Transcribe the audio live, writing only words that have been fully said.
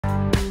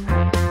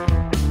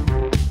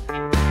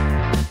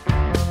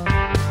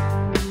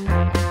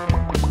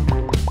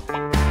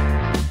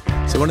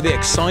One of the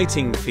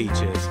exciting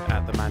features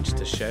at the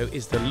Manchester show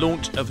is the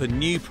launch of a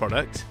new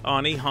product.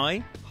 Arnie,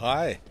 hi.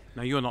 Hi.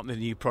 No, you're not the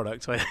new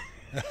product.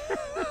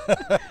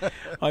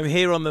 I'm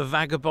here on the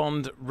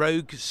Vagabond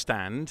Rogue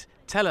stand.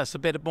 Tell us a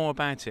bit more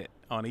about it,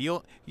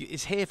 Arnie.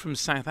 It's here from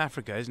South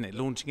Africa, isn't it?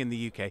 Launching in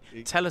the UK.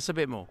 Tell us a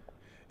bit more.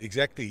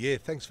 Exactly, yeah,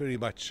 thanks very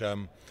much.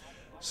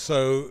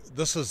 So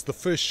this is the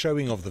first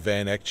showing of the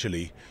van,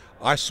 actually.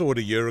 I saw it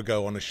a year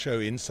ago on a show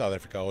in South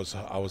Africa.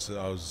 I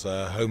was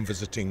home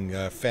visiting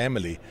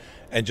family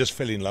and just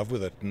fell in love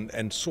with it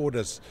and saw it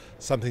as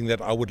something that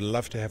I would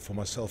love to have for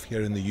myself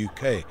here in the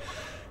UK.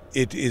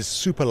 It is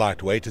super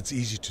lightweight. It's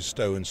easy to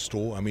stow and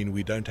store. I mean,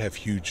 we don't have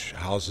huge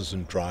houses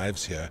and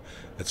drives here.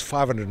 It's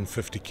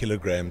 550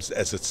 kilograms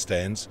as it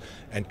stands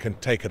and can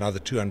take another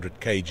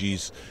 200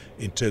 kgs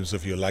in terms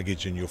of your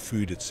luggage and your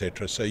food,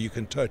 etc. So you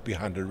can tow it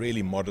behind a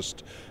really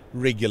modest,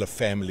 regular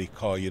family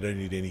car. You don't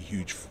need any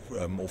huge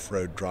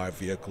off-road drive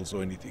vehicles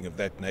or anything of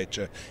that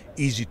nature.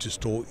 Easy to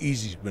store,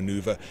 easy to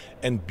maneuver,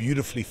 and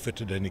beautifully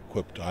fitted and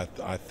equipped,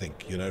 I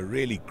think. You know,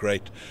 really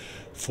great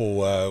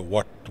for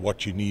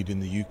what you need in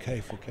the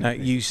UK for camping. Now,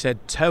 you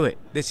said tow it.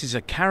 This is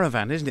a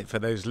caravan, isn't it, for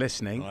those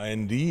listening?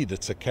 Indeed,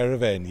 it's a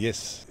caravan,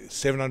 yes.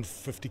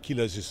 750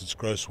 kilos is its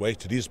gross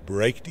weight. It is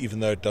braked,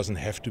 even though it doesn't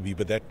have to be,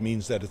 but that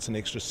means that it's an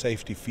extra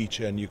safety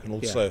feature, and you can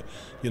also,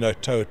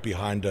 tow it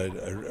behind a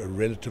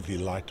relatively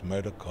light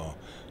motor car,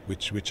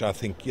 which I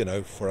think,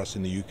 for us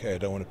in the UK, I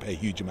don't want to pay a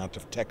huge amount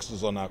of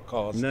taxes on our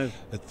cars,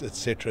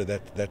 etc.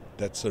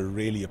 That's a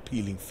really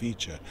appealing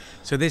feature.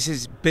 So this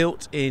is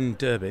built in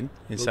Durban,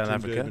 in South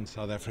Africa? Durban,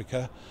 South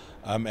Africa,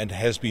 and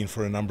has been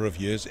for a number of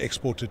years,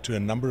 exported to a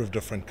number of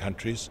different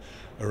countries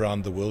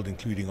around the world,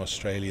 including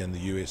Australia and the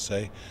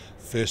USA.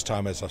 First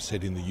time, as I've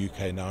said, in the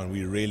UK now, and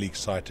we're really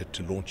excited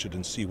to launch it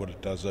and see what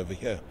it does over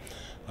here.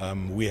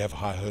 We have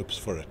high hopes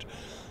for it.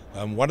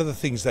 One of the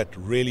things that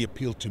really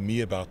appealed to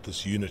me about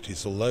this unit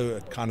is, although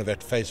it kind of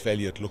at face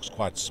value it looks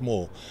quite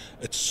small,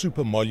 it's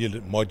super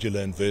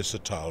modular and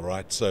versatile,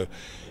 right? So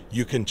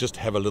you can just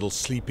have a little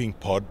sleeping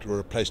pod or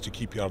a place to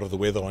keep you out of the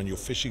weather on your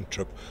fishing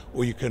trip,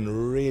 or you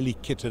can really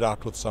kit it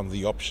out with some of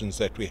the options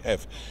that we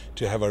have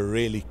to have a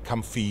really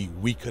comfy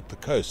week at the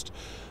coast.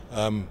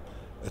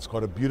 It's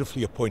got a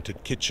beautifully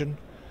appointed kitchen,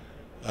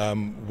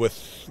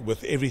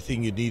 with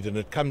everything you need, and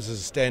it comes as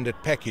a standard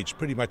package,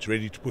 pretty much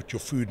ready to put your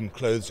food and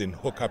clothes in,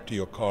 hook up to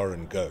your car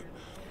and go.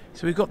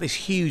 So we've got this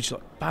huge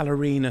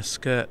ballerina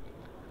skirt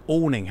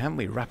awning, haven't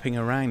we, wrapping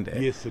around it?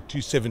 Yes, a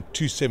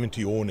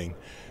 270 awning,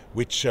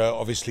 which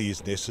obviously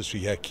is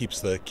necessary here, keeps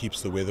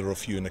the weather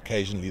off you and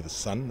occasionally the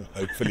sun,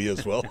 hopefully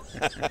as well.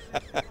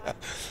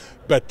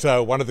 But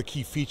one of the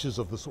key features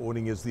of this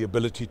awning is the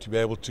ability to be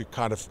able to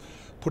kind of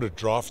put a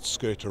draft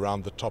skirt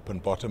around the top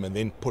and bottom, and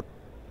then put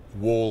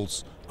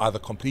walls either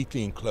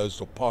completely enclosed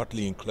or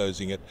partly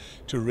enclosing it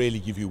to really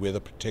give you weather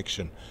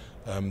protection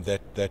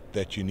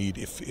that you need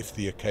if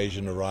the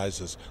occasion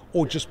arises,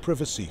 or just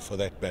privacy for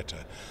that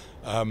matter.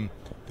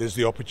 There's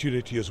the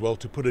opportunity as well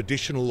to put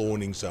additional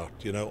awnings out,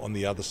 on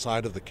the other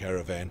side of the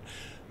caravan,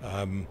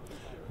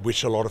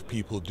 which a lot of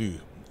people do,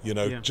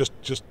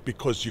 just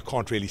because you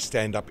can't really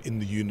stand up in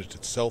the unit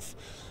itself.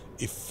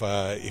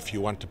 If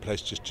you want a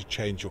place just to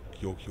change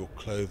your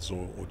clothes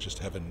or just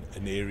have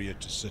an area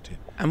to sit in.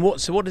 And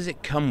what does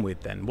it come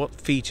with then?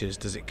 What features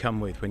does it come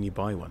with when you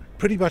buy one?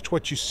 Pretty much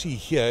what you see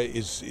here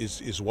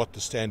is what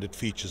the standard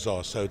features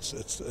are. So it's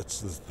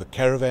the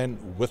caravan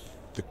with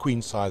the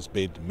queen size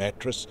bed,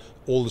 mattress,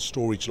 all the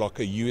storage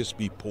locker,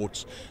 USB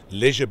ports,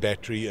 leisure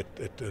battery.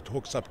 It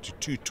hooks up to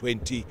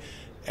 220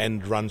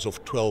 and runs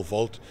off 12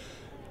 volt.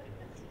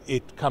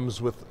 It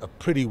comes with a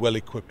pretty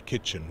well-equipped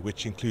kitchen,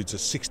 which includes a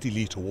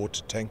 60-litre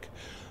water tank,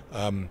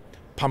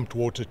 pumped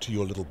water to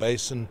your little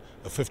basin,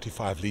 a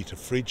 55-litre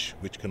fridge,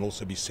 which can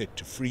also be set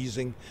to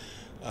freezing,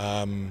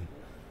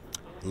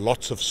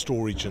 lots of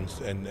storage and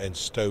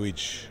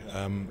stowage,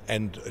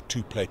 and a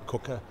 2-plate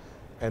cooker,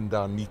 and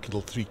our neat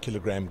little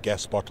 3-kilogram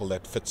gas bottle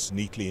that fits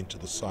neatly into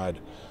the side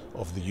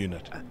of the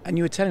unit. And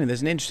you were telling me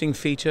there's an interesting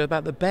feature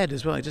about the bed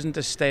as well. It doesn't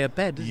just stay a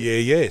bed, does it?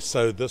 Yeah.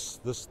 So this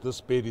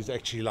bed is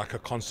actually like a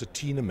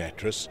concertina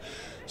mattress.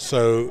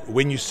 So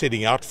when you're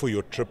setting out for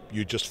your trip,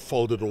 you just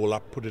fold it all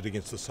up, put it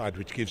against the side,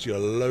 which gives you a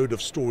load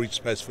of storage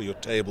space for your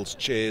tables,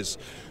 chairs,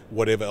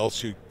 whatever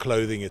else, your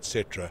clothing,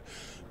 etc.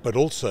 But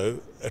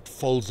also it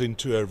folds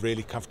into a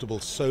really comfortable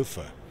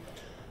sofa.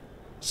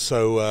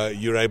 So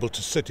you're able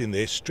to sit in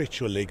there, stretch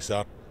your legs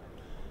out,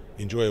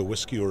 enjoy a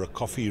whiskey or a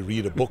coffee,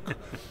 read a book,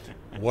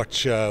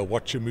 watch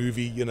a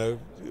movie,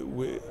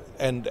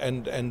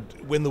 and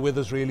when the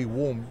weather's really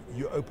warm,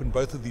 you open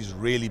both of these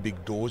really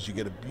big doors, you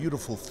get a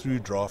beautiful through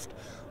draft,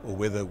 or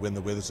when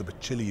the weather's a bit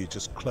chilly, you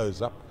just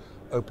close up,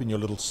 open your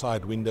little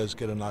side windows,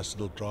 get a nice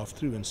little draft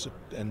through, and sit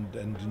and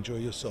enjoy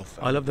yourself.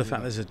 I love the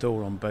fact there's a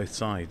door on both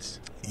sides.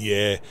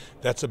 Yeah,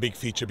 that's a big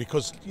feature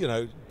because,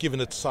 given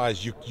its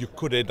size, you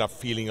could end up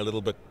feeling a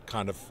little bit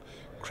kind of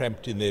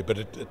cramped in there, but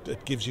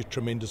it gives you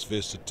tremendous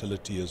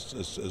versatility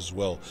as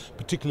well,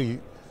 particularly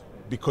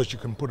because you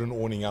can put an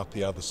awning out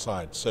the other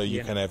side, so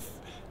you can have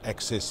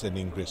access and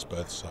ingress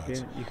both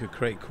sides. Yeah, you could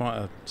create quite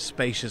a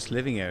spacious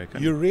living area,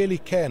 couldn't You really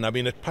can. I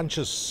mean, it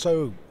punches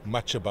so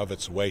much above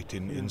its weight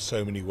in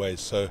so many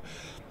ways. So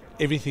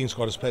everything's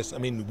got its place. I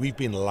mean, we've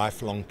been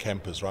lifelong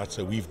campers, right?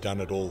 So we've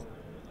done it all,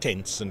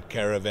 tents and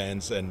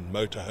caravans and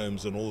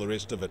motorhomes and all the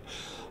rest of it.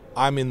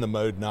 I'm in the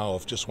mode now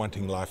of just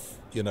wanting life,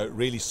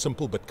 really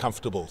simple but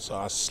comfortable. So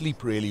I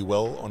sleep really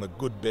well on a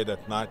good bed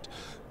at night,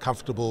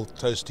 comfortable,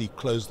 toasty,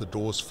 close the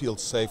doors, feel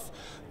safe.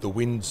 The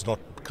wind's not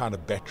kind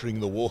of battering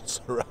the walls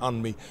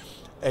around me.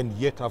 And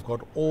yet I've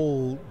got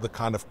all the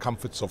kind of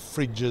comforts of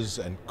fridges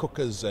and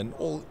cookers and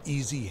all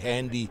easy,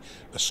 handy,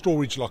 a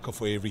storage locker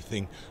for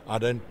everything.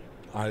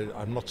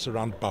 I'm not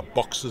surrounded by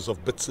boxes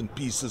of bits and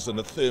pieces and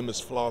a thermos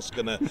flask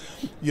and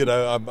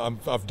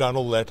I've done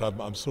all that.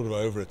 I'm sort of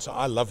over it. So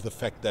I love the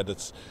fact that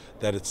it's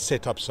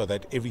set up so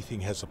that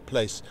everything has a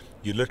place.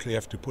 You literally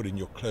have to put in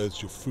your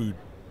clothes, your food,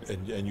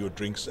 and your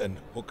drinks and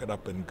hook it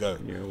up and go.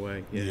 You're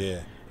away.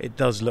 Yeah. It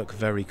does look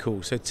very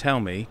cool. So tell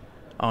me,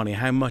 Arnie,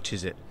 how much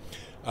is it?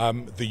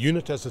 The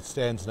unit as it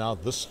stands now,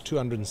 this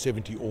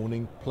 270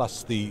 awning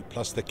plus the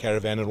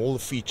caravan and all the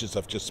features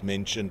I've just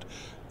mentioned,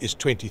 is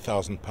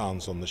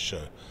 £20,000 on the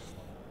show.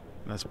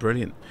 That's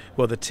brilliant.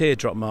 Well, the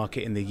teardrop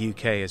market in the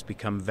UK has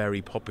become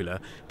very popular,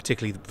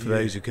 particularly for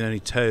those who can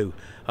only tow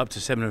up to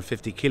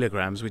 750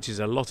 kilograms, which is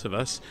a lot of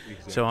us.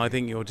 Exactly. So I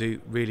think you'll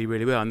do really,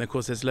 really well. And of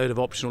course, there's a load of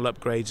optional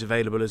upgrades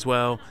available as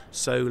well,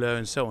 solar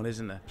and so on,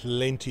 isn't there?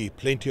 Plenty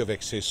of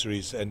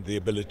accessories and the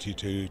ability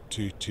to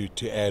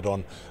add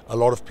on. A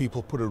lot of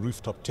people put a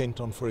rooftop tent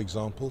on, for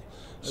example.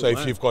 So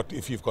if you've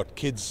got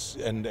kids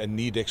and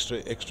need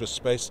extra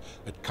space,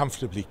 it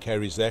comfortably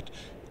carries that.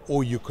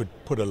 Or you could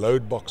put a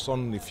load box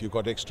on if you've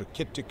got extra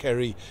kit to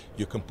carry.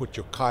 You can put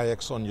your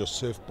kayaks on, your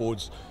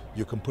surfboards.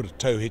 You can put a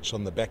tow hitch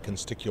on the back and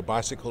stick your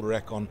bicycle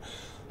rack on,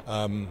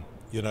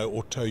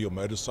 or tow your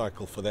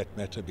motorcycle for that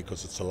matter,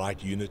 because it's a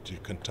light unit. You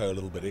can tow a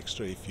little bit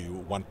extra if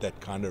you want that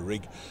kind of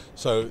rig.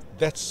 So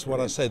that's what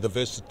I say. The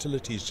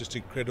versatility is just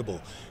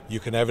incredible. You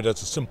can have it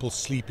as a simple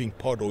sleeping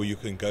pod, or you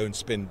can go and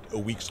spend a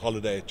week's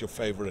holiday at your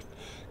favorite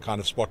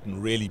kind of spot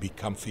and really be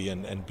comfy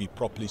and be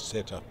properly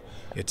set up.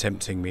 You're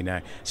tempting me now.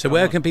 So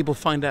where can people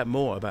find out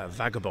more about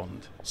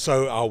Vagabond?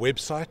 So our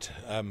website,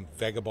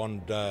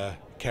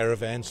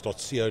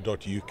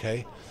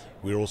 vagabondcaravans.co.uk.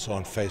 We're also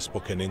on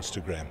Facebook and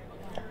Instagram.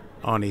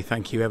 Arnie,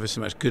 thank you ever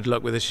so much. Good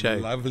luck with the show.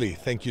 Lovely.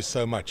 Thank you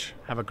so much.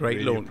 Have a great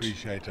really launch.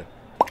 Appreciate it.